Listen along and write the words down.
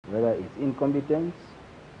incompetence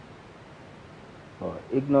or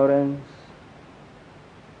ignorance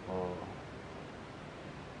or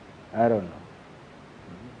I don't know.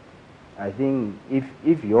 I think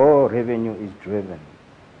if your revenue is driven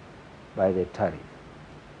by the tariff,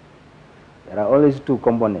 there are always two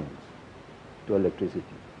components to electricity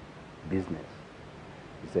business.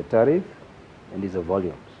 It's a tariff and it's a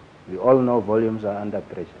volumes. We all know volumes are under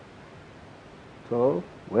pressure. So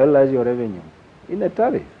where lies your revenue? In a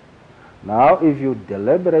tariff. Now if you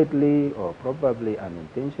deliberately or probably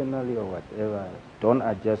unintentionally or whatever don't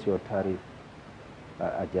adjust your tariff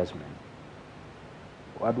adjustment,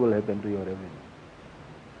 what will happen to your revenue?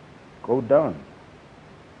 Go down.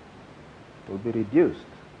 It will be reduced.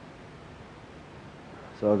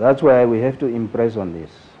 So that's why we have to impress on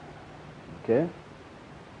this. Okay?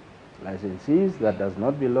 Licensees that does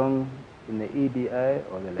not belong in the EDI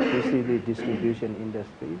or the electricity distribution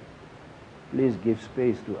industry, please give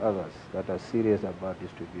space to others that are serious about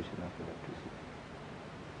distribution of electricity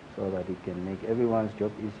so that it can make everyone's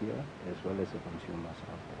job easier as well as the consumers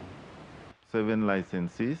out there. 7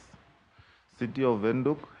 licensees. City of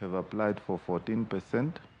Windhoek have applied for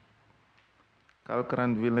 14%.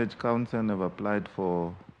 Kalkrand Village Council have applied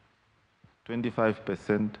for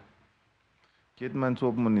 25%.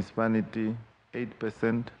 Keetmanshoop Municipality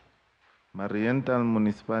 8%. Mariental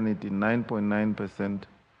Municipality 9.9%.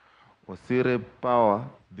 Osire Power,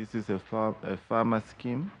 this is a farmer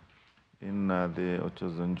scheme in the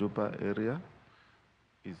Ochozonjupa area,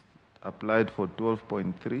 is applied for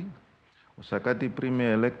 12.3%. Ushakati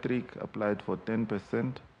Premier Electric applied for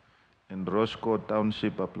 10%, and Roshko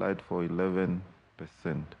Township applied for 11%.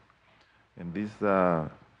 And these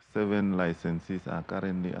 7 licenses are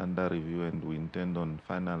currently under review, and we intend on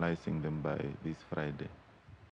finalizing them by this Friday.